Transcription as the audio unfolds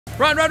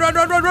Run, run, run,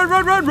 run, run, run,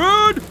 run, run,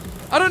 run!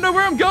 I don't know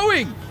where I'm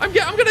going. I'm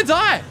gonna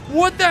die.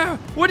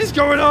 What is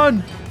going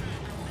on?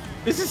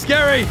 This is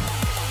scary.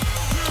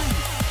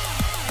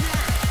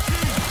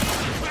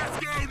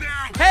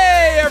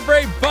 Hey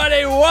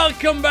everybody,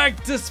 welcome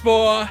back to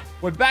Spore.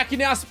 We're back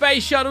in our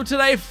space shuttle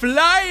today,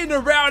 flying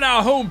around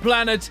our home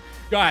planet.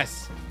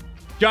 Guys.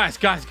 There's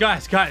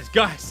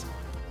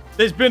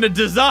been a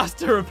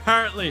disaster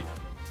apparently.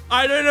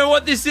 I don't know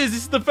what this is.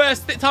 This is the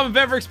first time I've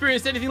ever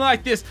experienced anything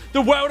like this.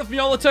 The world of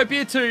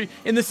Meola-topia 2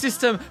 in the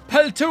system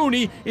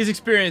Peltoni is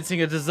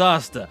experiencing a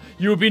disaster.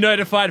 You will be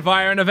notified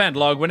via an event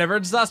log whenever a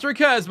disaster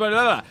occurs. Blah,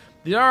 blah,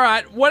 blah.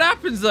 Alright, what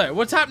happens though?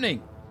 What's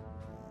happening?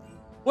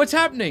 What's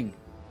happening?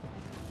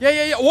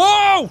 Yeah.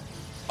 Whoa!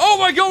 Oh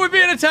my god, we're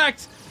being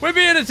attacked! We're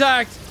being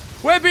attacked!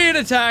 We're being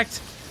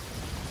attacked!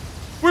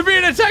 We're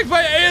being attacked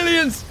by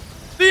aliens!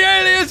 The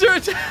aliens are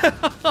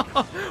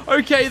attacked!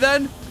 Okay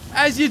then,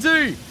 as you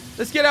do.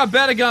 Let's get our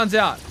better guns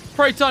out.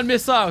 Proton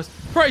missiles.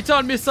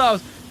 Proton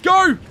missiles.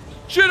 Go!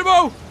 Shoot them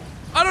all!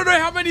 I don't know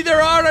how many there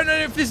are. I don't know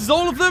if this is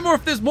all of them or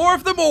if there's more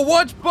of them or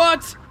what,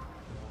 but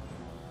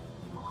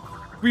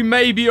we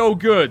may be all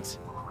good.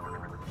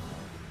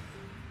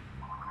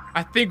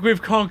 I think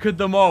we've conquered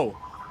them all.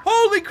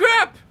 Holy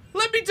crap!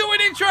 Let me do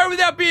an intro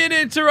without being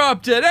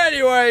interrupted.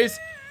 Anyways,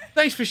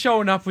 thanks for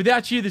showing up.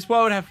 Without you, this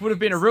world would have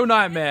been a real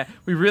nightmare.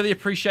 We really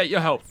appreciate your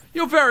help.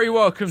 You're very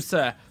welcome,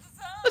 sir.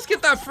 Let's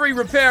get that free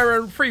repair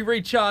and free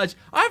recharge.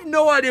 I have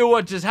no idea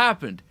what just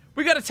happened.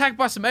 We got attacked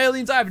by some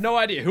aliens. I have no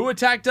idea who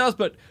attacked us,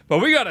 but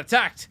we got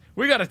attacked.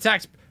 We got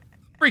attacked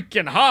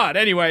freaking hard.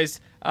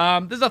 Anyways,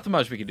 there's nothing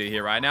much we can do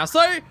here right now.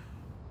 So,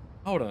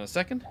 hold on a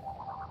second.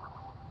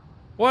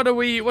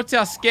 What's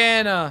our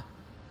scanner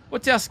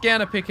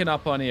picking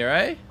up on here,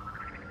 eh?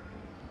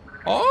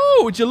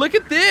 Oh, would you look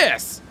at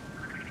this?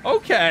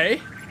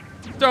 Okay.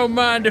 Don't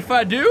mind if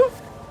I do.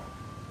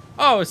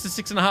 Oh, it's the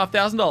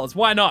 $6,500.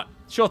 Why not?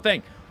 Sure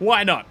thing.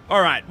 Why not?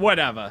 All right,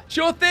 whatever.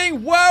 Sure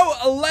thing.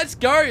 Well, let's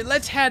go.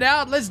 Let's head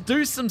out. Let's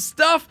do some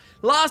stuff.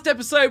 Last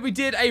episode, we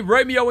did a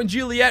Romeo and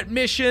Juliet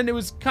mission. It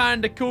was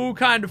kind of cool,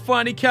 kind of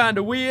funny, kind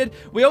of weird.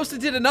 We also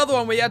did another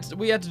one. We had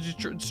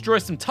to destroy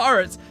some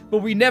turrets, but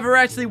we never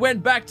actually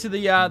went back to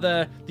the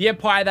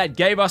empire that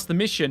gave us the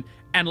mission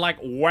and like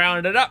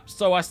wound it up.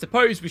 So I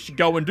suppose we should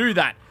go and do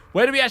that.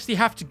 Where do we actually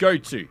have to go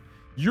to?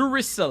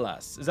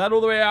 Euricelas. Is that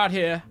all the way out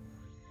here?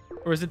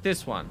 Or is it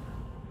this one?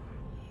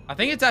 I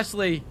think it's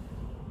actually...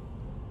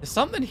 There's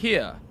something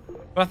here.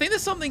 But I think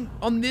there's something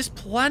on this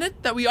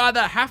planet that we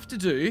either have to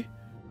do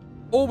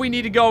or we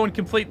need to go and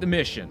complete the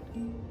mission.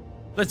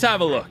 Let's have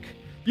a look.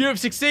 You have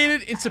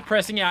succeeded in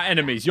suppressing our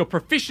enemies. Your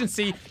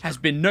proficiency has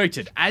been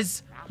noted.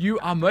 As you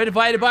are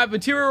motivated by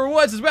material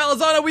rewards as well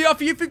as honor, we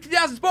offer you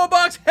 50,000 Spore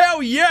bucks.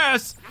 Hell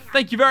yes!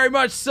 Thank you very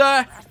much,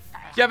 sir.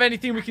 Do you have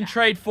anything we can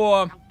trade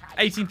for?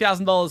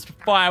 $18,000 for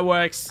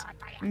fireworks.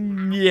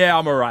 Yeah,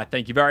 I'm alright.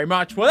 Thank you very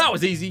much. Well, that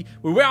was easy.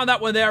 We wound that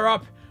one there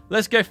up.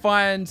 Let's go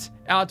find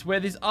out where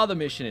this other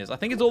mission is. I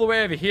think it's all the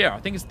way over here. I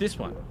think it's this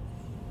one.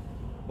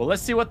 Well,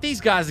 let's see what these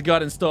guys have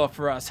got in store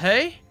for us,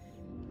 hey?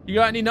 You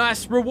got any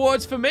nice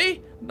rewards for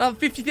me? Another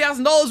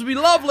 $50,000 would be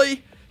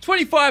lovely.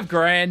 25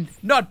 grand.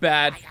 Not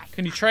bad.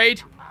 Can you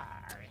trade?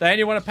 They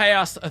only want to pay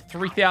us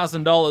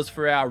 $3,000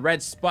 for our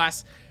red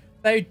spice.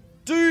 They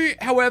do,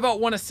 however,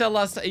 want to sell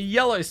us a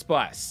yellow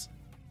spice.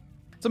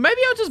 So maybe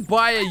I'll just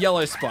buy a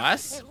yellow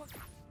spice.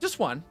 Just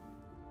one.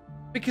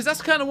 Because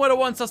that's kind of what it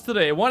wants us to do.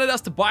 It wanted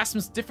us to buy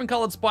some different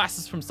colored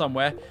spices from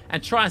somewhere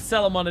and try and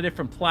sell them on a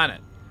different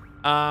planet.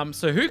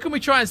 So who can we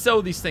try and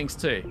sell these things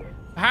to?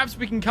 Perhaps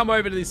we can come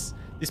over to this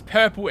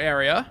purple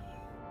area.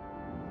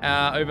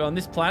 Over on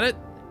this planet.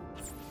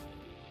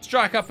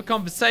 Strike up a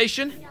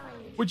conversation.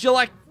 Would you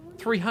like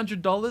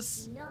 $300?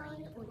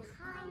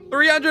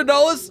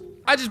 $300?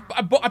 I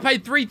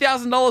paid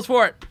 $3,000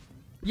 for it.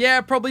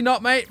 Yeah, probably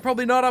not, mate.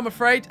 Probably not, I'm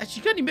afraid. Actually,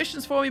 you got any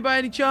missions for me by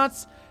any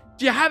chance?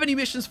 Do you have any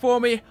missions for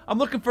me? I'm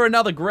looking for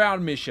another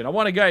ground mission. I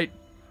want to go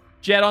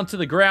jet onto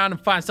the ground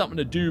and find something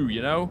to do,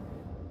 you know?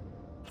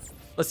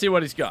 Let's see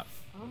what he's got.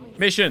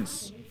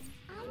 Missions.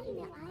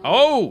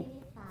 Oh,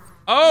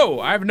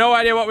 I have no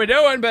idea what we're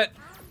doing, but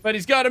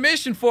he's got a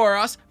mission for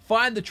us.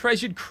 Find the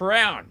treasured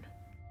crown.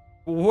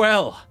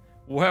 Well.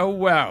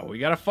 We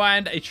gotta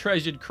find a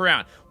treasured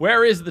crown.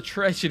 Where is the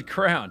treasured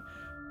crown?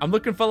 I'm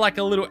looking for like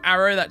a little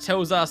arrow that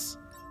tells us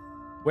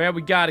where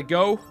we gotta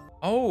go.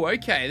 Oh,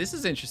 okay. This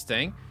is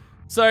interesting.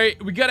 So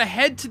we gotta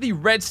head to the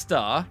red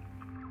star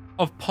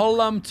of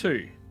Polum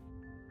 2.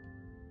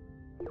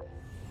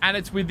 And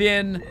it's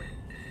within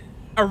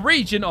a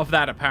region of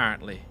that,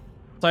 apparently.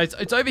 So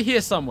it's over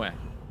here somewhere.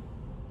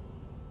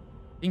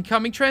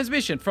 Incoming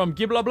transmission from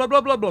Gibla blah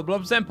blah blah blah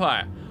blob's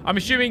empire. I'm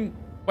assuming...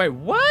 Wait,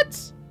 what?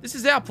 This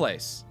is our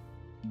place.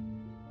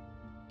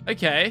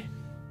 Okay.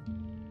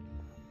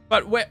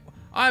 But where...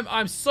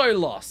 I'm so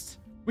lost.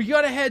 We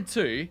gotta head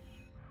to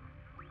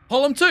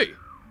Polum 2.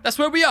 That's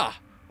where we are.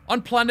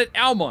 On planet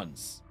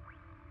Almons.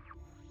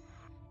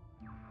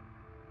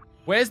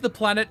 Where's the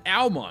planet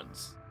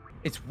Almons?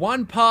 It's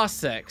 1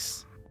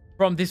 parsec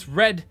from this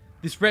red...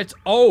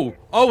 Oh,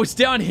 it's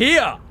down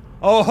here.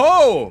 Oh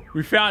ho!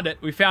 We found it.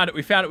 We found it.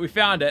 We found it. We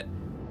found it.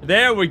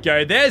 There we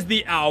go. There's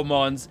the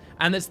Almonds.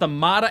 And it's the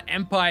Martyr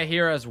Empire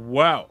here as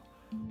well.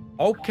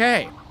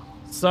 Okay.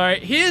 So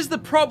here's the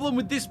problem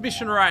with this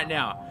mission right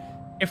now.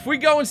 If we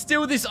go and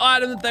steal this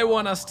item that they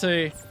want us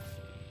to,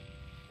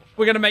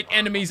 we're going to make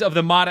enemies of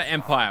the Martyr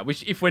Empire,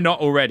 which if we're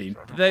not already.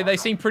 They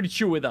seem pretty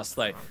chill with us,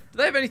 though. Do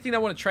they have anything they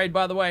want to trade,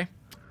 by the way?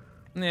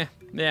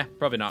 Yeah,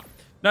 probably not.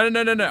 No.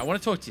 I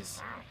want to talk to you.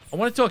 I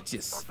want to talk to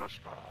you.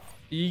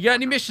 You got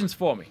any missions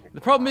for me?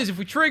 The problem is if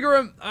we trigger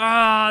them...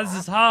 this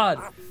is hard.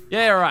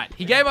 Yeah, all right.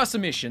 He gave us a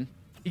mission.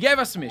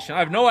 I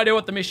have no idea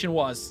what the mission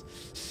was.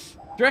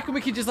 Do you reckon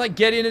we could just, like,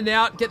 get in and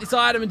out, get this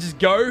item and just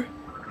go?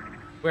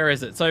 Where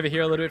is it? It's over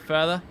here a little bit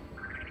further.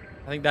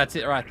 I think that's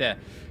it right there.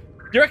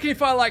 Do you reckon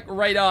if I, like,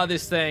 radar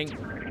this thing,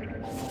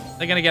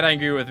 they're going to get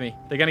angry with me?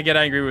 They're going to get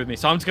angry with me.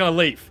 So I'm just going to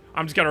leave.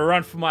 I'm just going to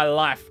run for my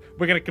life.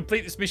 We're going to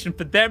complete this mission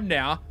for them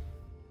now.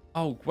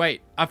 Oh,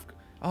 wait.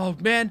 Oh,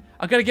 man.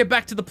 I got to get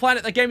back to the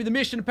planet that gave me the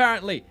mission,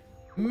 apparently.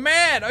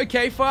 Man.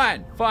 Okay,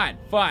 fine.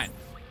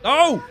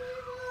 Oh!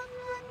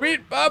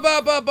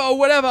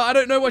 Whatever. I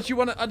don't know what you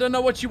want. I don't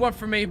know what you want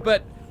from me,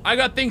 but I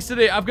got things to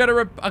do. I've got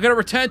to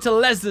return to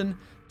Lezen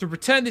to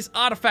return this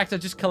artifact I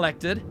just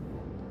collected.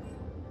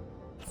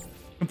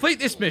 Complete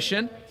this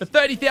mission for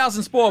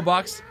 30,000 Spore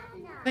bucks.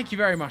 Thank you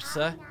very much,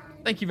 sir.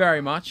 Thank you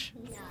very much.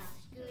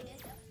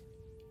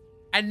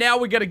 And now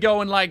we got to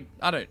go and, like,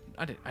 I don't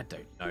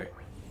know.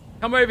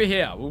 Come over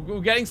here.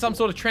 We're getting some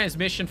sort of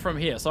transmission from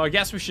here, so I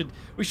guess we should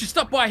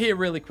stop by here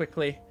really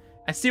quickly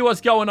and see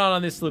what's going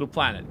on this little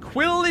planet.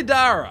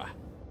 Quillidara.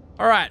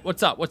 All right,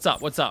 what's up?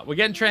 We're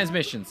getting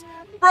transmissions.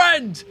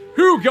 Friend,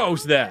 who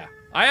goes there?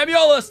 I am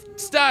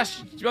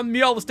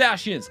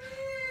Meola-stachians.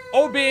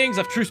 All beings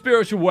of true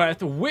spiritual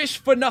worth wish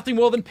for nothing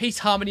more than peace,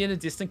 harmony, and a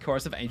distant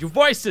chorus of angel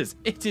voices.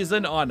 It is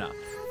an honor.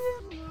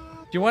 Do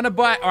you want to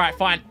buy? All right,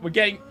 fine. We're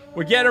getting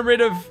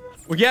rid of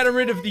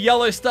the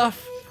yellow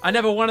stuff. I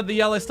never wanted the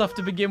yellow stuff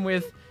to begin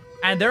with,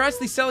 and they're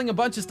actually selling a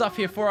bunch of stuff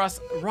here for us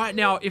right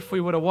now if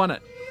we would have won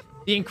it.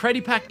 The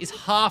Incredi Pack is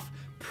half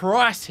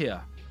price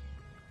here,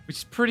 which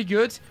is pretty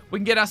good. We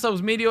can get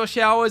ourselves meteor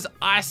showers,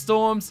 ice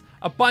storms,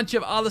 a bunch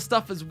of other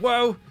stuff as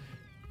well.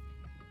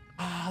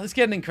 Let's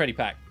get an Incredi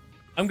Pack.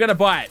 I'm gonna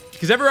buy it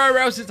because everywhere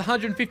else it's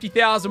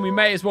 150,000. We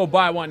may as well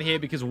buy one here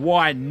because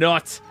why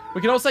not?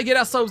 We can also get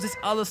ourselves this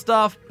other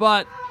stuff,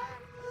 but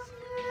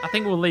I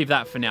think we'll leave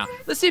that for now.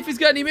 Let's see if he's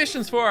got any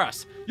missions for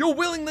us. Your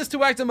willingness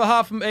to act on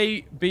behalf of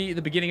may be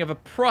the beginning of a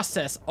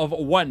process of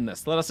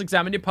oneness. Let us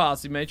examine your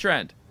past, you may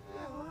trend.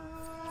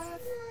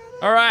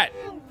 All right.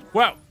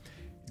 Well,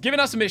 he's giving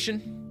us a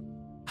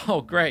mission.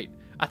 Oh, great.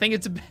 I think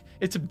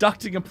it's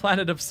abducting a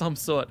planet of some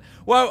sort.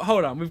 Well,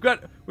 hold on. We've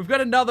got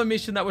another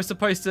mission that we're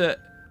supposed to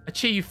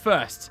achieve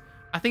first.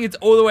 I think it's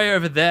all the way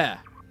over there.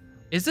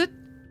 Is it?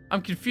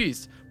 I'm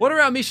confused. What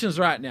are our missions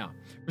right now?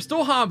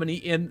 Restore harmony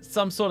in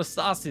some sort of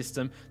star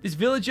system. This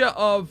villager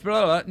of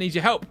blah, blah, needs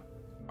your help.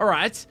 All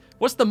right.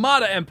 What's the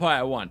Martyr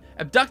Empire one?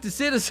 Abduct a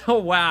citizen. Oh,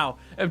 wow.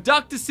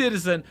 Abduct a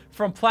citizen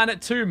from planet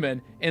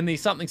Tumen in the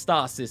something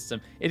star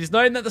system. It is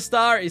known that the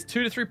star is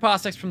 2 to 3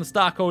 parsecs from the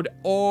star called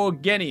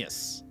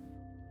Organism,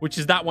 which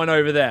is that one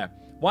over there.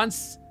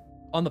 Once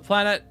on the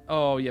planet,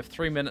 oh, you have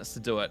 3 minutes to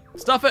do it.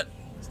 Stuff it.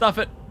 Stuff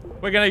it.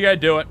 We're going to go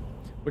do it.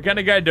 We're going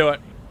to go do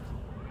it.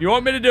 You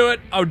want me to do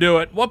it? I'll do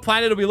it. What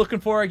planet are we looking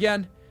for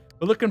again?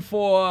 We're looking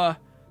for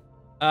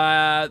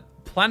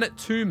planet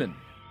Tumen.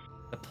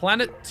 The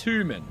planet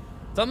Tumen.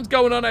 Something's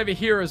going on over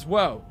here as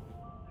well.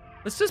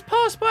 Let's just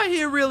pass by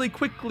here really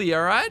quickly,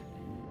 all right?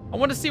 I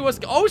want to see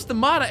what's... Oh, it's the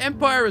Martyr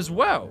Empire as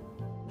well.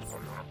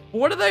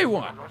 What do they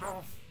want?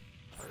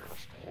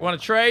 You want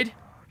to trade?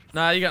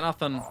 Nah, you got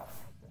nothing.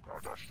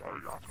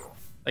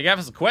 They gave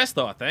us a quest,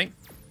 though, I think.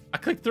 I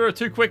clicked through it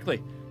too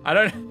quickly. I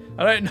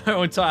don't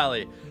know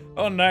entirely.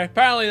 Oh, no.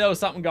 Apparently, there was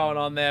something going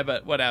on there,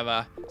 but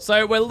whatever.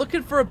 So, we're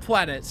looking for a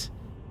planet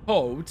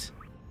called...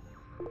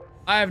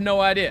 I have no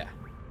idea.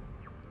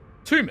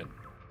 Tumen.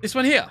 This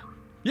one here.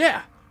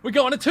 Yeah, we're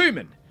going to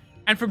Tumen.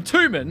 And from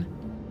Tumen,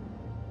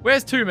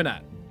 where's Tumen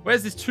at?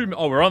 Where's this Tumen?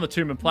 Oh, we're on the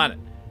Tumen planet.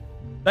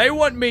 They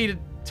want me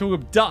to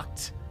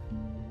abduct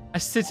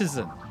a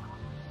citizen.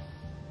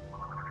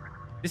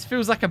 This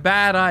feels like a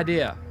bad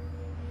idea.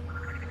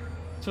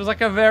 This feels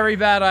like a very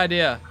bad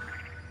idea.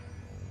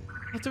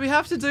 Do we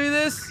have to do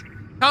this?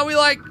 Can't we,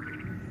 like,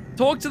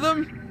 talk to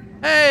them?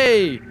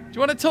 Hey, do you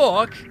want to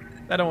talk?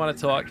 They don't want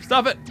to talk.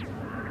 Stop it.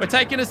 We're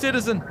taking a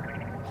citizen.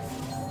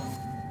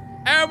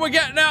 And we're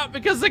getting out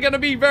because they're going to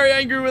be very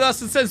angry with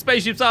us and send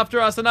spaceships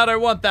after us, and I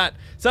don't want that.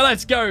 So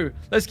let's go.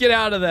 Let's get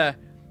out of there.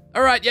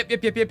 All right. Yep.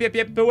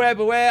 Beware,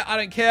 beware. I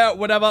don't care.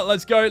 Whatever.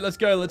 Let's go. Let's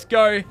go. Let's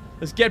go.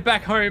 Let's get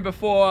back home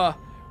before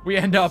we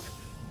end up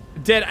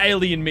dead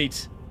alien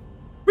meat.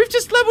 We've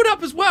just leveled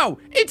up as well.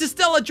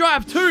 Interstellar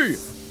Drive 2.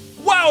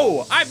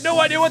 Whoa. I have no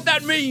idea what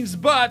that means,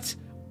 but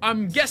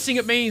I'm guessing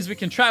it means we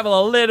can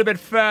travel a little bit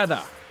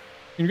further.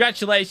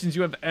 Congratulations.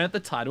 You have earned the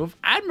title of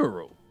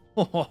Admiral.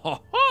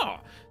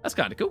 That's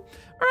kind of cool.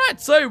 All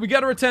right, so we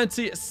got to return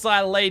to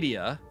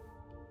Siladia,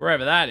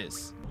 wherever that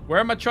is. Where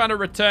am I trying to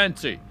return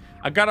to?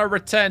 I gotta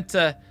return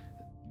to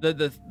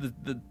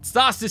the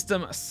star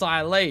system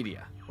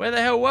Cyladia. Where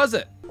the hell was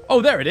it?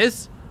 Oh, there it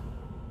is.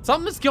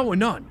 Something's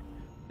going on.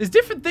 There's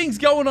different things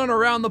going on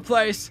around the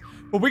place,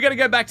 but we gotta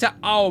go back to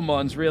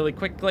Almonds really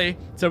quickly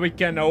so we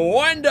can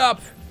wind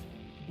up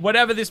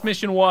whatever this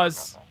mission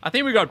was. I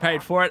think we got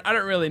paid for it. I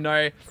don't really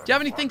know. Do you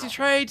have anything to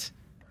trade?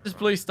 Just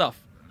blue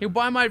stuff. He'll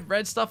buy my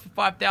red stuff for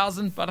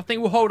 5,000, but I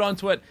think we'll hold on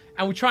to it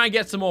and we'll try and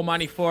get some more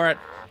money for it.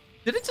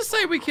 Did it just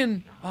say we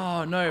can...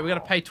 Oh, no. We got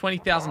to pay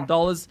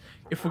 $20,000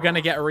 if we're going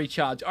to get a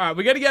recharge. All right,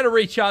 we're going to get a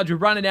recharge. We're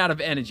running out of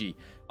energy.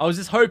 I was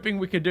just hoping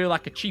we could do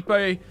like a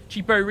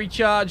cheapo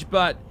recharge,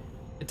 but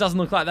it doesn't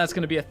look like that's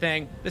going to be a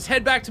thing. Let's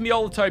head back to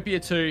Meola-topia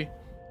 2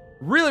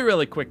 really,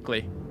 really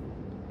quickly.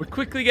 We'll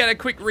quickly get a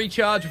quick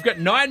recharge. We've got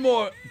 9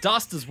 more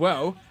dust as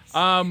well.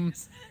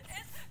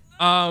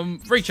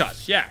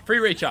 Recharge. Yeah, free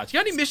recharge. You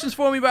got any missions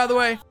for me, by the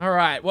way? All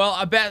right. Well,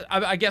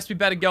 I guess we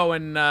better go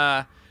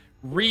and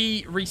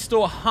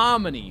restore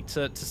harmony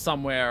to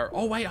somewhere.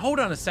 Oh, wait. Hold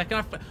on a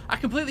second. I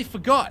completely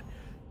forgot.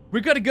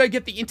 We've got to go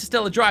get the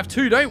interstellar drive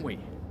too, don't we?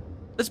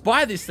 Let's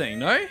buy this thing,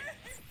 no?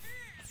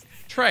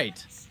 Trade.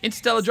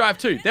 Interstellar drive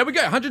 2. There we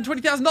go.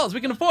 $120,000. We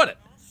can afford it.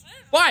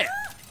 Buy it.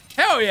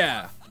 Hell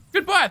yeah.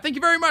 Goodbye. Thank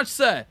you very much,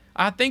 sir.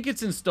 I think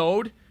it's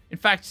installed. In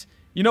fact,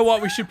 you know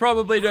what we should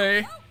probably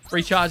do?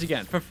 Recharge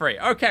again for free.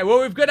 Okay,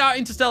 well, we've got our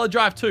interstellar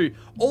drive 2.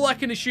 All I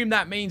can assume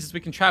that means is we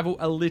can travel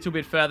a little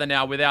bit further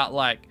now without,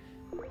 like,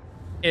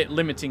 it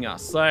limiting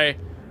us. So,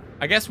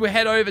 I guess we'll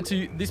head over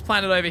to this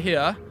planet over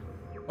here.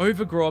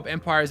 Overgrob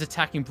Empire is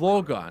attacking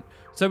Blorgon.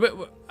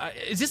 So,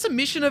 is this a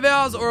mission of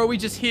ours, or are we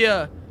just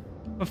here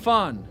for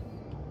fun?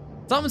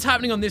 Something's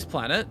happening on this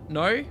planet.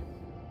 No?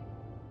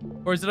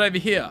 Or is it over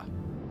here?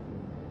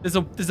 There's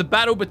a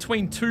battle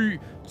between two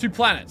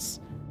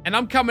planets. And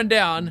I'm coming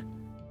down.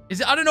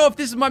 I don't know if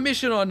this is my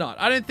mission or not.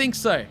 I don't think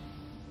so.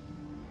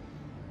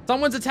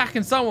 Someone's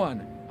attacking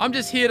someone. I'm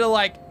just here to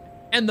like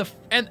end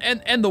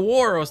the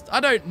war, or I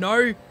don't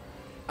know.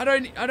 I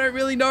don't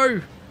really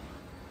know.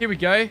 Here we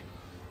go.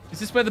 Is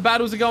this where the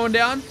battles are going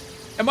down?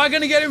 Am I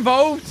gonna get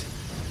involved?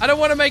 I don't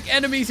want to make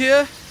enemies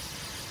here.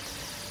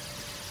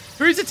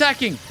 Who's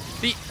attacking?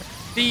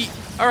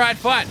 All right,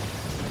 fine.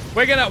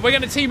 We're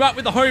gonna team up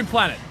with the home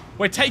planet.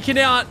 We're taking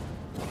out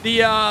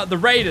the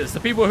raiders, the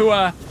people who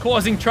are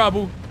causing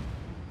trouble.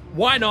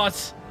 Why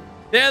not?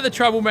 They're the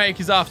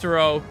troublemakers after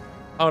all.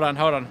 Hold on.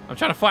 I'm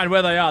trying to find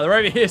where they are. They're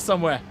over here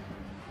somewhere.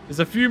 There's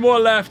a few more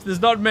left.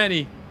 There's not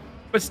many.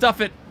 But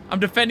stuff it. I'm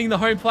defending the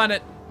home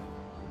planet.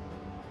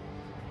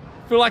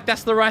 I feel like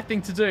that's the right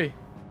thing to do.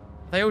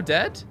 Are they all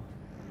dead?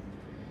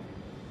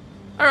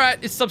 Alright,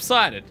 it's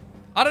subsided.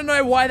 I don't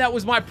know why that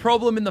was my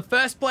problem in the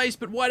first place,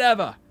 but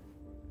whatever.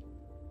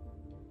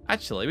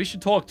 Actually, we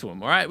should talk to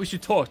them, alright? We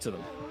should talk to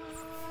them.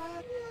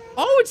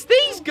 Oh, it's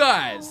these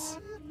guys!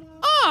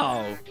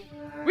 Oh!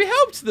 We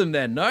helped them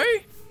then, no?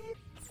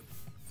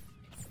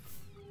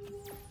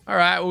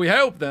 Alright, well, we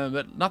helped them,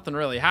 but nothing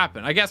really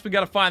happened. I guess we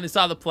gotta find this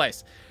other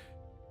place.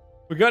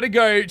 We gotta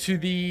go to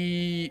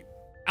the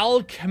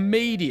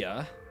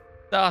Alchemedia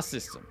star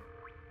system.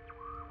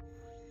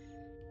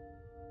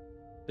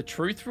 The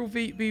truth will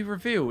be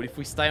revealed if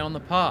we stay on the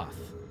path.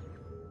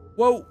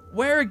 Well,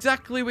 where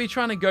exactly are we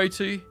trying to go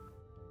to?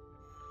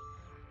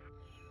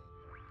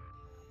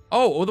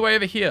 Oh, all the way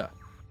over here.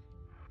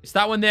 It's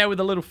that one there with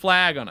a little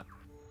flag on it.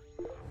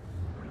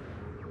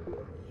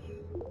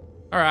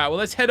 Alright, well,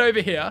 let's head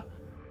over here.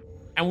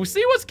 And we'll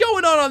see what's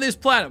going on this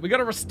planet. We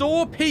gotta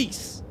restore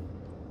peace.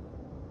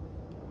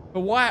 But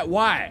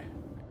why?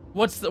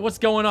 What's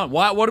going on?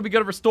 What do we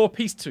gotta restore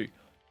peace to?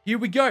 Here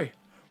we go.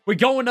 We're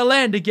going to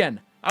land again.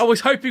 I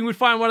was hoping we'd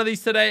find one of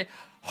these today.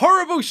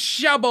 Horrible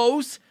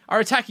shabos are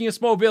attacking a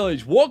small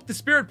village. Walk the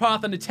spirit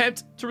path and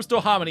attempt to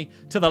restore harmony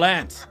to the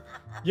land.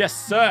 Yes,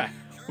 sir.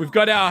 We've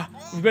got our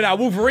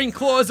Wolverine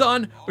claws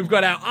on. We've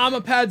got our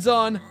armor pads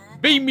on.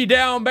 Beam me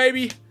down,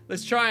 baby.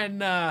 Let's try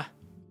and I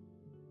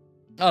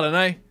don't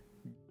know,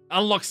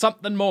 unlock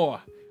something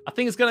more. I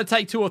think it's going to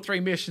take 2 or 3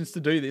 missions to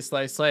do this,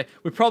 though, so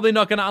we're probably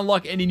not going to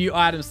unlock any new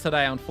items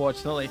today,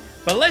 unfortunately.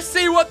 But let's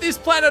see what this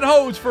planet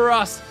holds for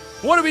us.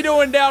 What are we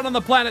doing down on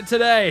the planet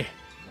today?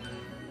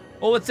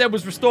 All it said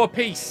was restore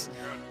peace.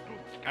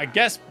 I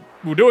guess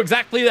we'll do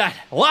exactly that.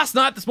 Last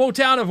night, the small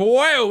town of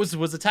Wales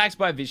was attacked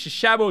by vicious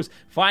shabos.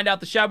 Find out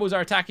the shabos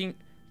are attacking.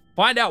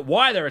 Find out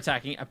why they're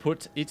attacking and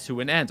put it to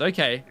an end.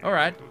 Okay, all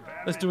right.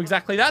 Let's do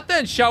exactly that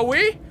then, shall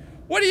we?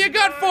 What do you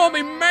got for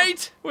me,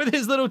 mate? With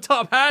his little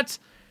top hat.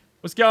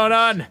 What's going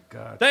on?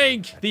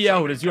 Thank the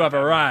elders, you have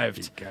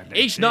arrived.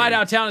 Each night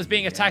our town is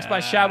being attacked by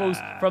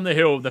shabos from the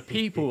hill. The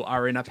people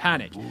are in a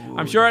panic.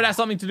 I'm sure it has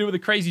something to do with the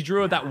crazy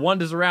druid that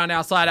wanders around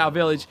outside our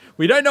village.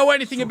 We don't know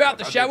anything about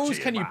the shabos.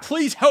 Can you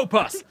please help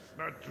us?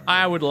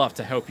 I would love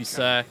to help you,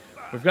 sir.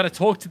 We've got to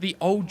talk to the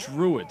old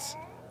druids.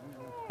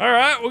 All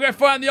right, we'll go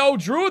find the old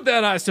druid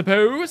then, I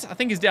suppose. I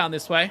think he's down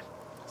this way.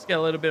 Let's get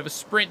a little bit of a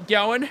sprint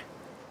going.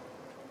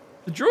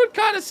 The druid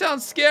kind of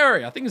sounds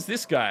scary. I think it's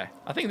this guy.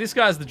 I think this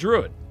guy's the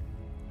druid.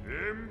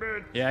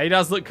 Yeah, he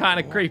does look kind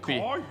of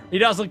creepy. He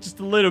does look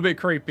just a little bit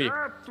creepy.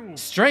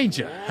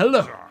 Stranger,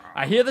 hello.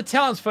 I hear the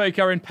townsfolk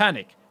are in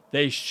panic.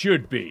 They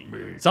should be.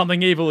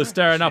 Something evil is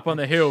stirring up on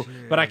the hill,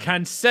 but I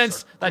can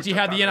sense that you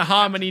have the inner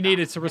harmony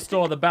needed to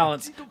restore the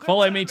balance.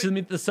 Follow me to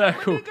the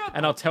circle,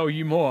 and I'll tell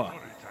you more.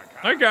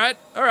 Okay,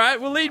 all right,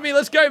 well, lead me.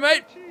 Let's go,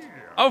 mate.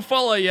 I'll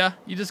follow you.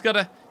 You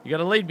gotta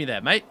lead me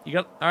there, mate.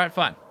 All right,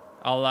 fine.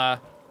 I'll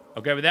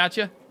go without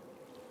you.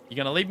 You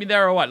gonna lead me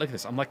there or what? Look at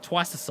this. I'm like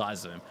twice the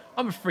size of him.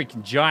 I'm a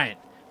freaking giant.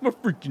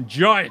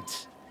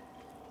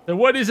 So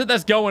what is it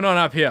that's going on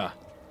up here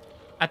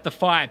at the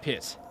fire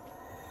pit?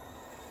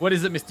 What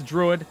is it, Mr.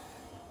 Druid?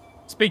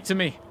 Speak to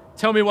me.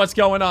 Tell me what's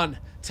going on.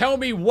 Tell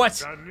me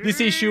what this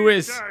issue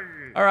is.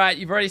 All right,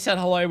 you've already said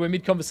hello. We're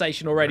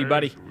mid-conversation already,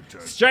 buddy.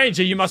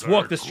 Stranger, you must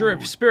walk the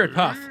spirit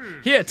path.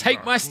 Here,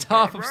 take my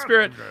staff of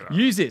spirit.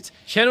 Use it.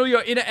 Channel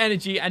your inner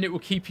energy and it will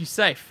keep you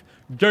safe.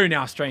 Go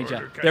now,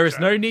 stranger. There is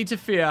no need to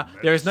fear.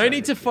 There is no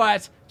need to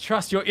fight.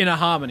 Trust your inner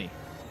harmony.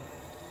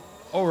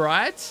 All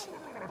right.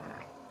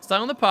 Stay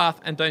on the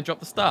path and don't drop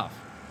the staff.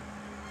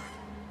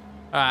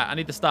 All right, I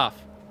need the staff.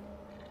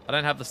 I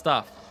don't have the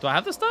staff. Do I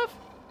have the staff?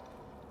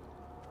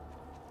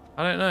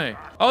 I don't know.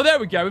 Oh, there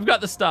we go. We've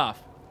got the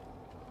staff.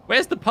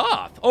 Where's the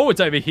path? Oh, it's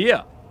over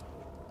here.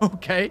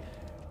 Okay.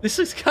 This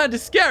looks kind of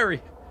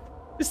scary.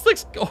 This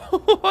looks...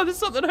 Oh, there's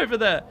something over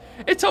there.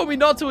 It told me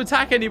not to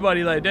attack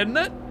anybody though, didn't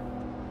it?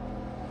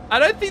 I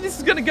don't think this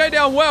is going to go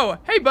down well.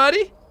 Hey,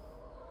 buddy.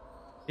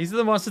 These are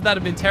the monsters that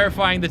have been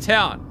terrifying the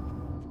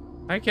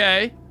town.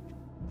 Okay.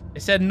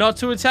 It said not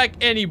to attack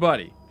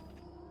anybody.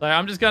 So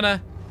I'm just going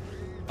to...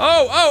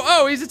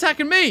 Oh, he's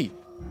attacking me.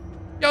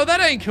 Yo,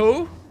 that ain't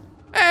cool.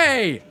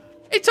 Hey,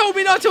 it told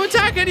me not to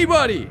attack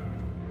anybody.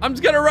 I'm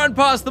just going to run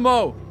past them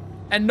all.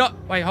 And not...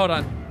 Wait, hold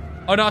on.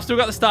 Oh, no, I've still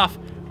got the staff.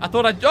 I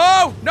thought I...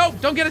 Oh, no,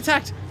 don't get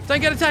attacked. Don't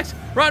get attacked.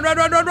 Run. I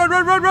don't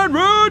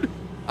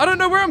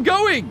know where I'm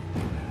going.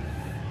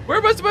 Where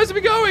am I supposed to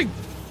be going?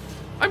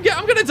 I'm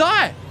going to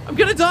die. I've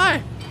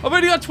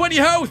only got 20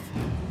 health.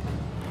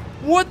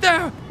 What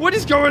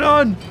is going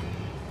on?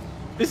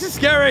 This is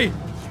scary.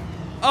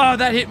 Oh,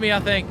 that hit me, I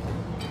think.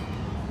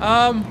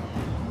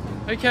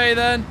 Okay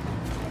then.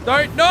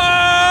 Don't,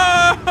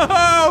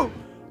 no!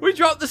 We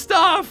dropped the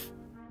staff.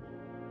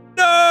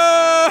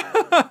 No!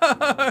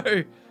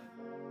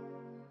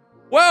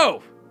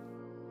 Whoa!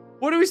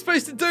 What are we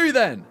supposed to do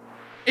then?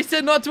 It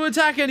said not to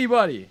attack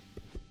anybody.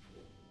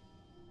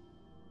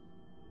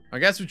 I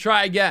guess we'll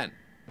try again.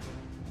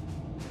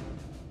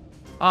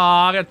 Oh,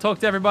 I gotta talk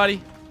to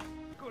everybody.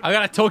 I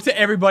gotta talk to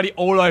everybody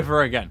all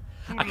over again.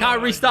 I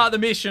can't restart the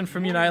mission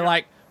from, you know,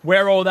 like,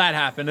 where all that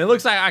happened. It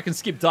looks like I can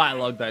skip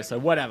dialogue, though, so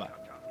whatever.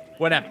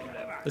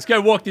 Let's go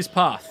walk this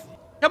path.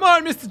 Come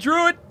on, Mr.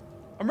 Druid.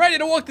 I'm ready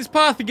to walk this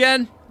path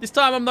again. This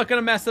time, I'm not going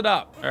to mess it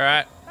up. All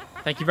right.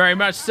 Thank you very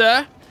much,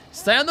 sir.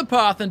 Stay on the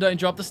path and don't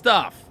drop the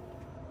staff.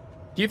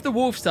 Give the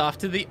wolf staff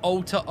to the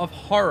altar of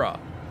horror.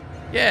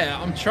 Yeah,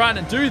 I'm trying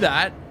to do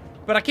that,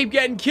 but I keep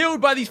getting killed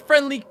by these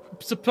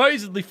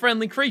supposedly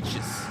friendly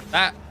creatures.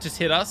 That just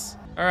hit us.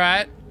 All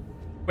right.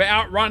 We're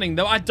outrunning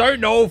them. I don't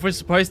know if we're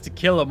supposed to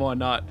kill them or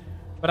not,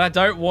 but I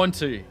don't want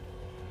to.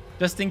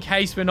 Just in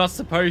case we're not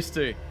supposed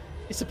to.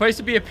 It's supposed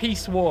to be a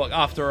peace walk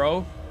after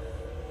all.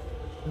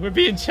 We're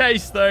being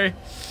chased though.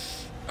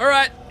 All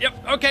right.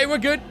 Yep. Okay, we're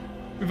good.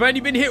 We've only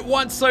been hit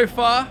once so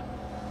far.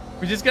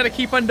 We just got to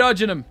keep on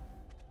dodging them.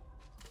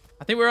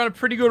 I think we're on a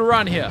pretty good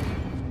run here.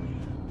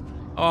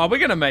 Oh, we're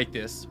going to make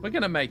this.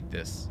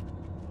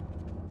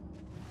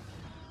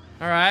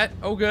 All right.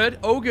 All good.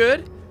 How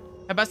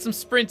about some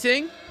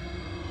sprinting?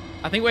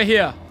 I think we're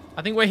here.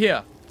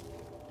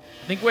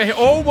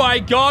 Oh my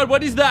god,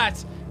 what is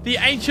that? The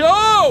ancient...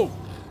 Oh!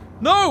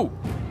 No!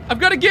 I've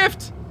got a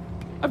gift!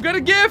 Don't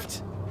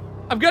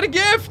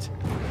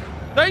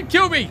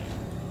kill me!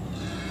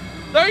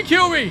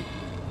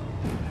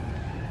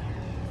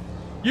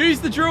 Use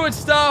the druid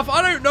staff.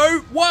 I don't know.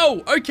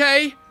 Whoa,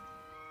 okay.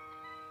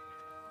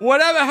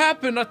 Whatever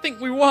happened, I think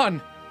we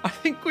won. I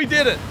think we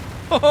did it.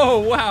 Oh,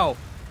 wow.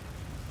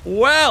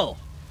 Well,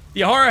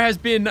 the horror has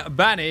been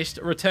banished.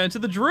 Return to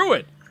the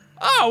druid.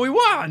 Oh, we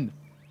won.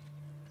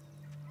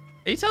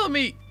 Are you telling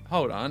me...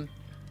 Hold on.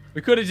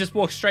 We could have just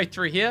walked straight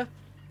through here.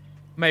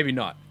 Maybe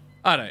not.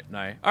 I don't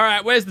know. All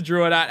right, where's the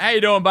druid at? How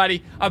you doing,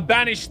 buddy? I've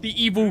banished the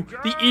evil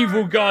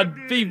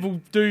god, evil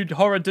dude,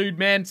 horror dude,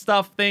 man,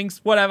 stuff, things,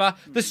 whatever.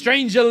 The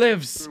stranger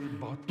lives.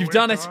 You've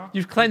done it.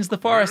 You've cleansed the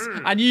forest.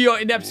 I knew your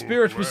inept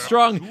spirit was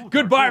strong.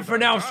 Goodbye for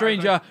now,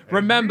 stranger.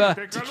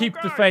 Remember to keep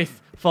the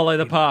faith, follow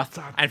the path,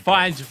 and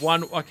find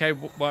one... Okay,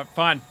 well,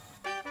 fine.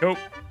 Cool.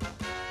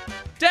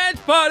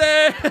 Dance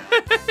party!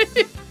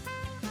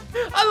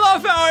 I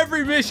love how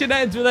every mission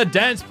ends with a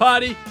dance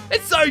party.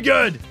 It's so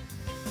good.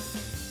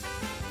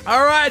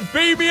 All right,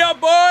 beam me up,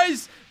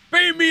 boys.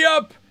 Beam me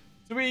up.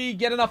 Do we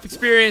get enough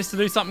experience to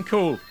do something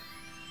cool?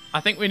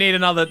 I think we need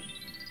another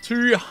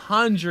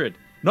 200.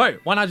 No,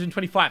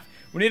 125.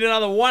 We need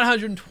another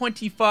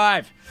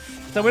 125.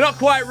 So we're not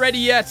quite ready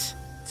yet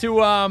to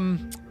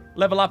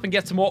level up and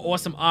get some more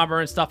awesome armor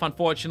and stuff,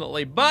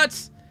 unfortunately.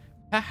 But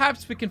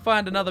perhaps we can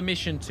find another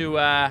mission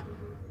to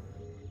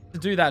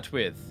do that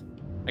with.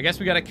 I guess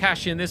we got to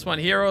cash in this one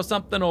here or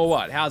something, or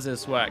what? How's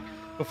this work?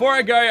 Before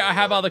I go, I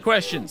have other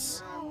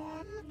questions.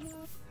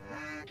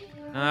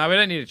 We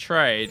don't need to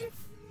trade.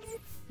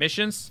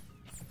 Missions?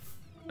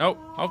 Nope.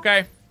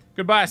 Okay.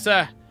 Goodbye,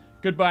 sir.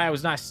 Goodbye. It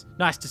was nice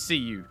to see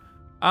you.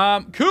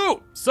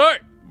 Cool. So,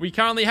 we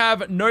currently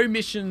have no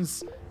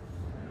missions,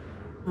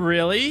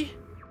 really.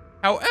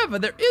 However,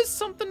 there is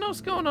something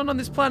else going on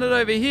this planet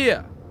over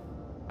here.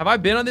 Have I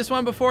been on this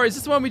one before? Is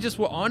this the one we just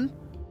were on?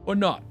 Or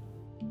not?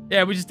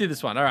 Yeah, we just did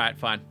this one. All right,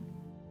 fine.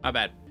 My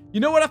bad. You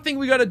know what I think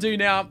we got to do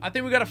now? I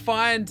think we got to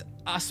find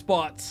a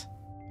spot.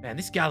 Man,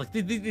 this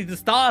galaxy, the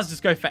stars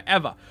just go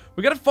forever.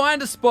 We got to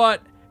find a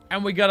spot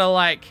and we got to,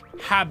 like,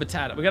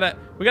 habitat it. We got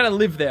to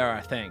live there,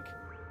 I think.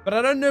 But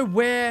I don't know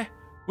where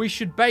we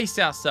should base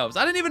ourselves.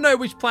 I don't even know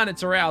which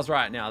planets are ours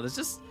right now. There's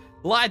just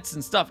lights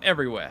and stuff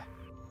everywhere.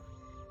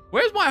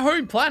 Where's my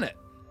home planet?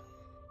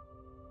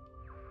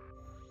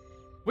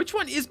 Which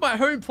one is my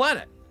home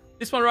planet?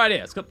 This one right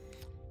here. It's got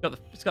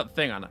the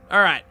thing on it. All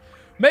right.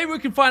 Maybe we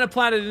can find a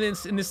planet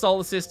in this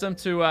solar system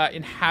to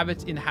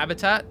inhabit.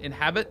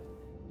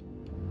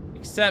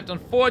 Except,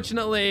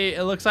 unfortunately,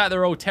 it looks like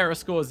they're all Terra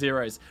Score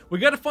zeros. We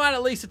got to find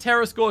at least a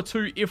Terra Score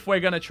 2 if we're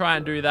going to try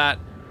and do that.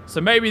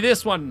 So maybe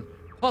this one.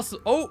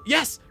 Oh,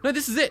 yes. No,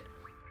 this is it.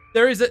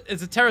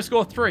 It's a Terra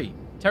Score 3.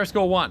 Terra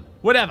Score 1.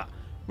 Whatever.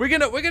 We're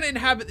gonna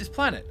inhabit this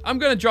planet. I'm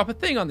gonna drop a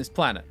thing on this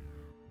planet.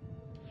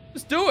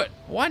 Let's do it.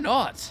 Why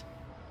not?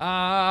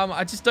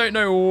 I just don't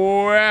know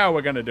where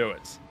we're gonna do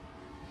it.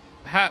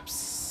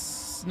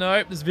 Perhaps,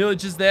 nope, there's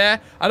villages there.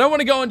 I don't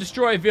want to go and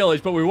destroy a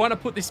village, but we want to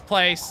put this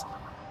place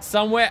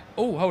somewhere.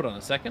 Oh, hold on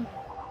a second.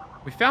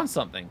 We found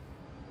something.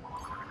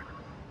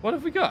 What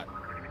have we got?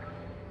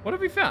 What have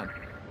we found?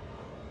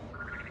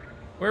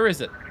 Where is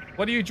it?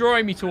 What are you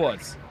drawing me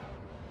towards?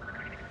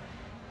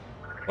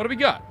 What have we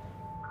got?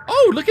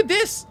 Oh, look at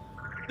this.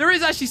 There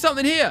is actually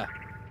something here.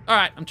 All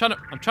right, I'm trying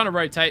to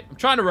rotate.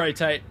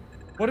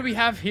 What do we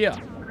have here?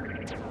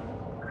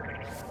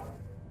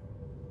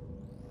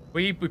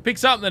 We picked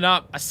something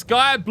up. A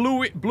sky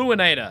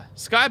bluinator.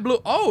 Sky blue.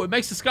 Oh, it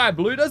makes the sky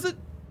blue, does it?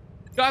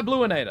 Sky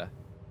bluinator.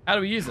 How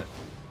do we use it?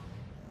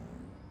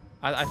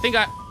 I think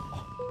I...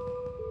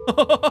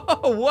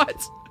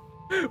 What?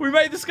 We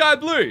made the sky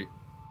blue.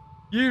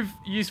 You've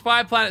used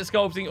 5 planet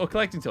sculpting or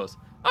collecting tools.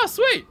 Oh,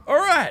 sweet. All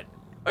right.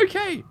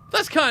 Okay.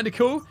 That's kind of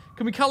cool.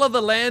 Can we color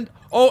the land?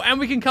 Oh, and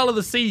we can color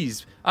the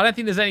seas. I don't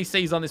think there's any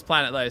seas on this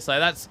planet, though, so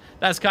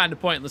that's kind of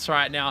pointless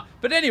right now.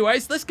 But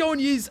anyways, let's go and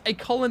use a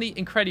colony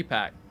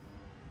Incredipack.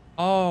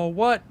 Oh,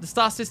 what? The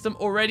star system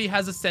already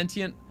has a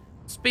sentient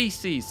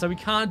species, so we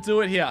can't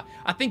do it here.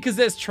 I think because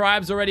there's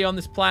tribes already on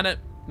this planet.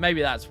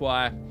 Maybe that's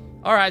why.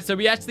 All right, so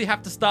we actually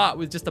have to start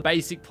with just a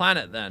basic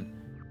planet then.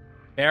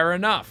 Fair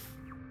enough.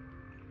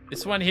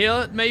 This one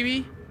here,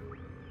 maybe?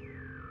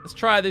 Let's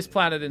try this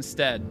planet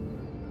instead.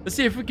 Let's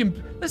see if we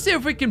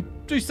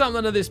can do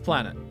something to this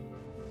planet.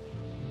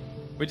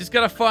 We just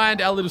gotta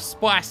find our little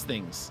spice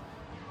things.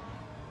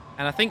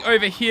 And I think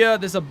over here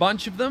there's a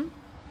bunch of them.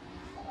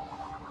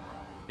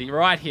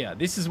 Right here.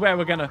 This is where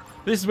we're gonna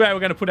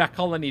put our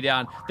colony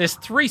down. There's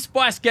 3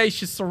 spice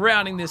geishas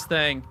surrounding this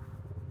thing.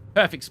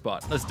 Perfect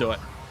spot. Let's do it.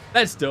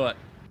 Let's do it.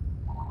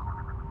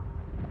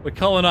 We're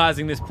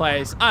colonizing this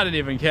place. I don't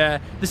even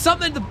care. There's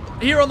something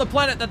here on the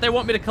planet that they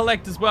want me to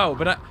collect as well,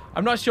 but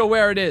I'm not sure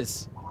where it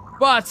is.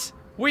 But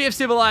we have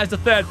civilized a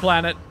 3rd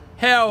planet.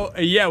 Hell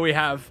yeah, we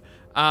have.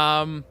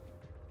 I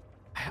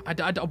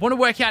want to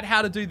work out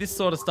how to do this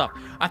sort of stuff.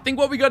 I think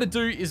what we got to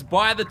do is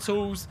buy the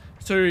tools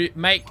to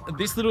make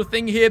this little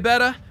thing here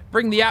better.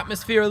 Bring the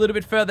atmosphere a little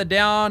bit further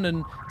down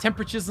and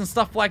temperatures and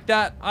stuff like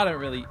that. I don't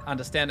really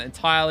understand it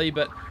entirely,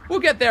 but we'll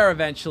get there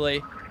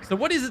eventually. So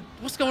what is it?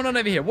 What's going on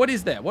over here? What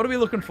is there? What are we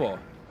looking for?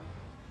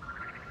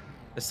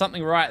 There's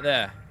something right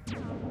there.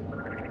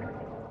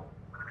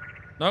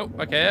 Nope.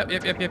 Okay.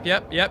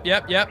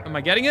 Yep. Am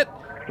I getting it?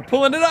 We're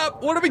pulling it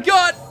up. What do we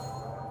got?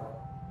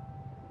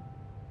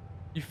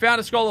 You found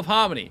a scroll of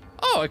harmony.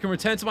 Oh, I can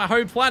return to my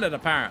home planet,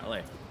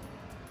 apparently.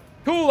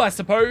 Cool, I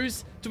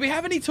suppose. Do we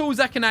have any tools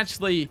that can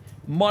actually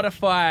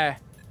modify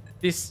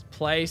this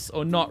place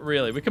or not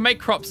really? We can make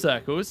crop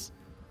circles.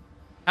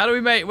 How do we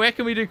make... Where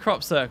can we do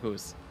crop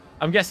circles?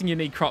 I'm guessing you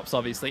need crops,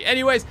 obviously.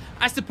 Anyways,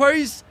 I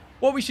suppose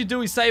what we should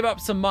do is save up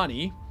some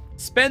money.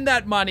 Spend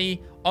that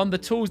money on the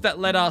tools that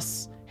let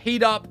us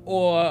heat up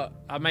or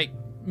make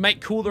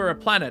cooler a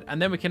planet,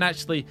 and then we can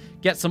actually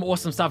get some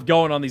awesome stuff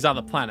going on these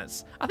other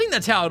planets. I think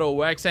that's how it all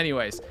works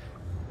anyways.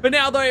 But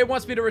now, though, it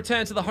wants me to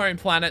return to the home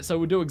planet, so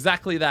we'll do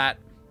exactly that.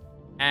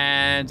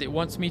 And it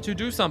wants me to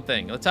do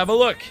something. Let's have a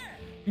look.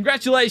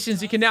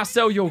 Congratulations, you can now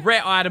sell your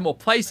rare item or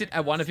place it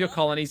at one of your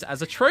colonies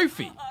as a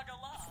trophy.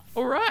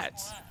 All right.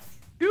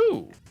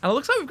 Cool. And it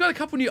looks like we've got a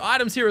couple new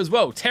items here as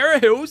well. Terra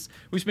Hills,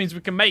 which means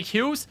we can make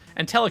hills,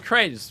 and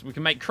Telecraters, we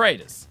can make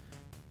craters.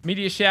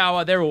 Meteor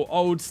Shower, they're all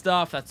old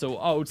stuff. That's all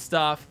old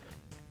stuff.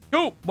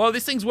 Cool. Well,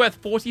 this thing's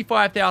worth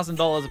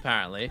 $45,000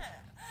 apparently.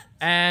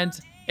 And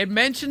it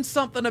mentions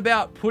something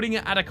about putting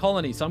it at a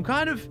colony. So I'm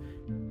kind of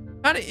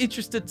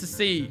interested to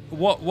see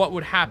what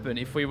would happen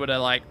if we were to,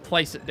 like,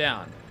 place it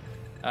down.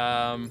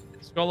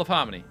 Scroll of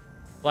Harmony.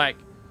 Like,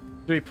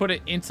 do we put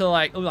it into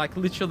like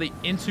literally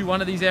into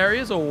one of these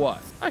areas or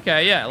what?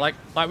 Okay, yeah, like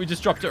we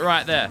just dropped it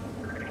right there.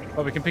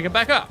 But we can pick it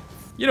back up.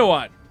 You know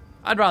what?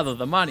 I'd rather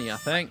the money, I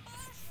think.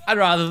 I'd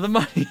rather the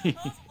money.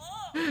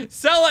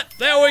 Sell it.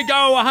 There we go.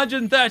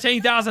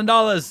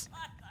 $113,000.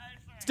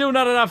 Still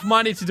not enough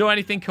money to do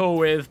anything cool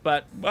with,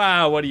 but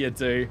wow, what do you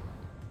do?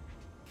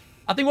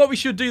 I think what we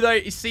should do though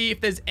is see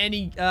if there's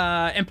any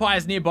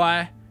empires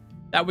nearby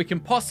that we can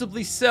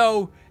possibly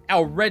sell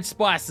our red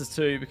spices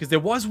to, because there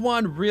was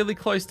one really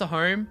close to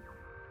home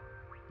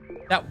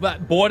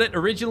that bought it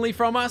originally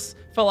from us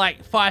for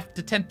like $5,000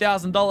 to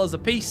 $10,000 a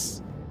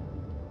piece.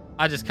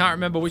 I just can't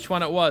remember which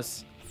one it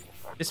was.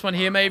 This one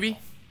here, maybe?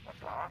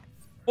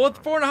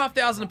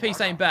 $4,500 a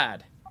piece ain't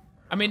bad.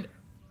 I mean,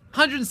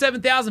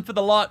 $107,000 for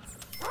the lot.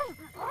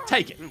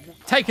 Take it.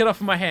 Take it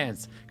off of my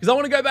hands. Because I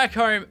want to go back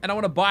home and I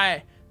want to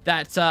buy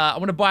that. I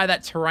want to buy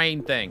that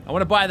terrain thing. I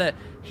want to buy the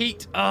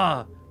heat.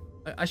 I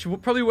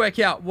should probably work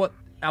out what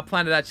our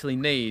planet actually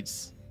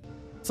needs.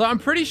 So I'm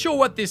pretty sure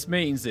what this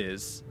means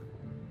is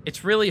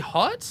it's really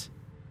hot.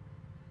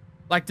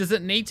 Like, does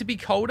it need to be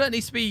colder? It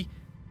needs to be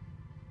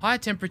high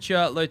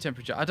temperature, low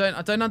temperature. I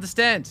don't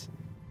understand.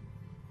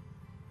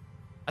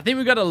 I think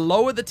we've got to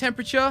lower the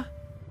temperature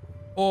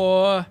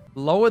or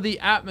lower the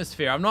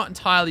atmosphere. I'm not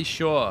entirely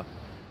sure.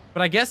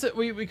 But I guess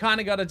we kind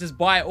of got to just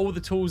buy all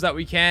the tools that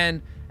we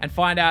can and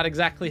find out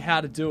exactly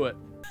how to do it.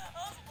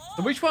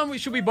 So which one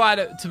should we buy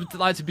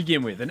to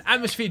begin with? An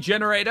atmosphere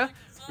generator.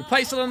 We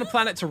place it on the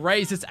planet to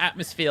raise its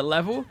atmosphere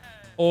level.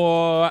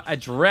 Or a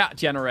drought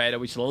generator,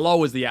 which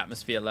lowers the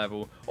atmosphere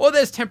level. Or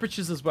there's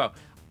temperatures as well.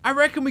 I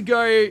reckon we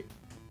go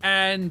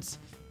and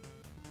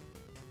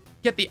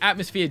get the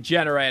atmosphere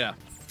generator.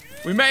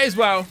 We may as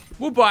well.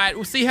 We'll buy it.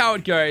 We'll see how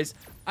it goes.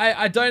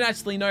 I don't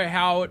actually know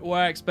how it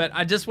works, but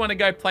I just want to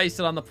go place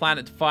it on the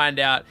planet to find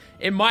out.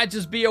 It might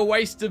just be a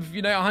waste of,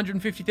 you know,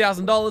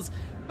 $150,000,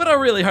 but I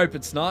really hope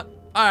it's not.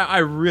 I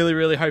really,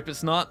 really hope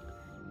it's not.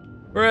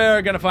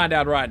 We're going to find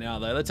out right now,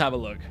 though. Let's have a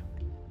look.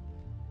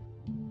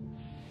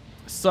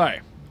 So,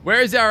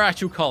 where is our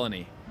actual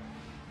colony?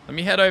 Let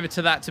me head over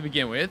to that to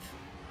begin with.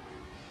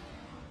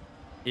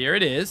 Here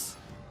it is.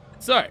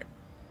 So,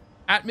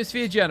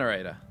 atmosphere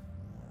generator.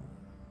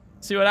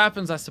 See what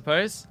happens, I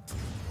suppose.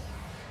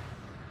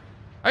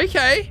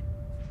 Okay.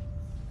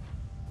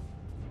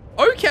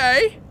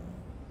 Okay.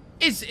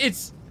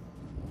 It's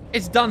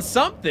done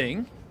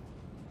something.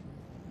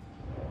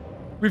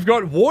 We've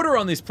got water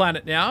on this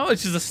planet now,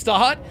 which is a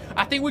start.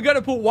 I think we're going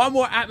to put one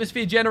more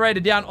atmosphere generator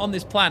down on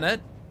this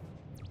planet.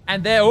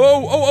 And there,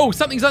 oh,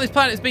 something's on this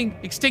planet. It's being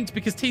extinct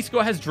because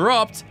T-score has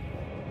dropped.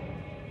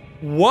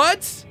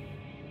 What?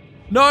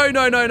 No.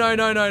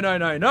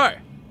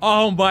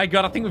 Oh my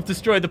god, I think we've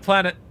destroyed the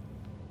planet.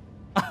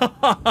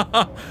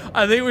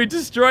 I think we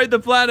destroyed the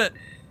planet.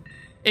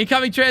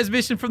 Incoming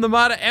transmission from the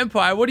Martyr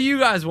Empire. What do you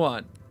guys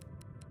want?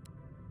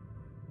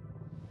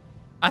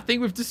 I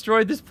think we've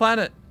destroyed this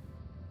planet.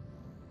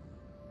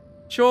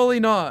 Surely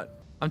not.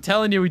 I'm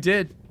telling you, we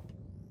did.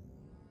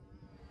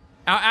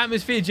 Our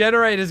atmosphere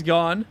generator's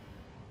gone.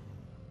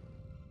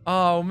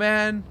 Oh,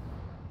 man.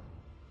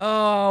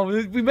 Oh,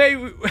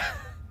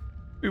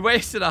 we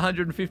wasted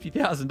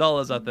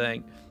 $150,000, I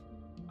think.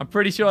 I'm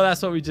pretty sure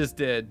that's what we just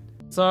did.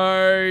 So,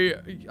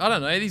 I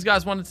don't know. These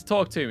guys wanted to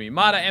talk to me.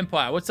 Martyr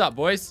Empire, what's up,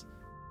 boys?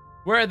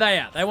 Where are they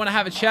at? They want to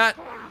have a chat?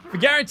 For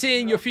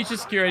guaranteeing your future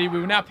security, we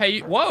will now pay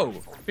you... Whoa,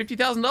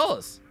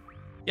 $50,000.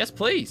 Yes,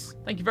 please.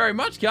 Thank you very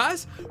much,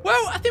 guys.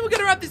 Well, I think we're going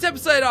to wrap this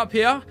episode up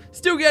here.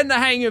 Still getting the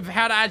hang of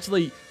how to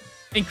actually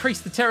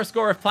increase the terror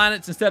score of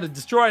planets instead of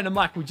destroying them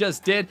like we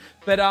just did.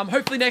 But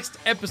hopefully next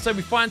episode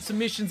we find some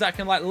missions that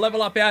can like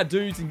level up our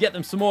dudes and get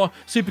them some more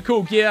super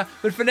cool gear.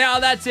 But for now,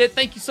 that's it.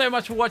 Thank you so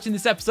much for watching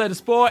this episode of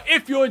Spore.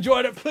 If you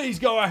enjoyed it, please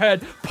go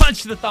ahead,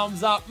 punch the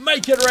thumbs up,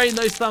 make it rain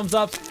those thumbs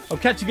ups. I'll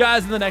catch you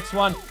guys in the next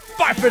one.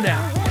 Bye for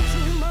now.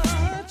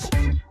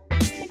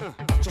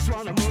 Just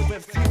wanna move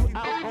with you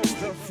out on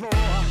the floor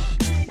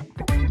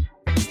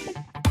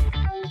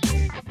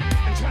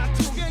and try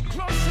to get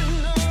close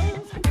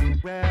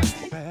enough where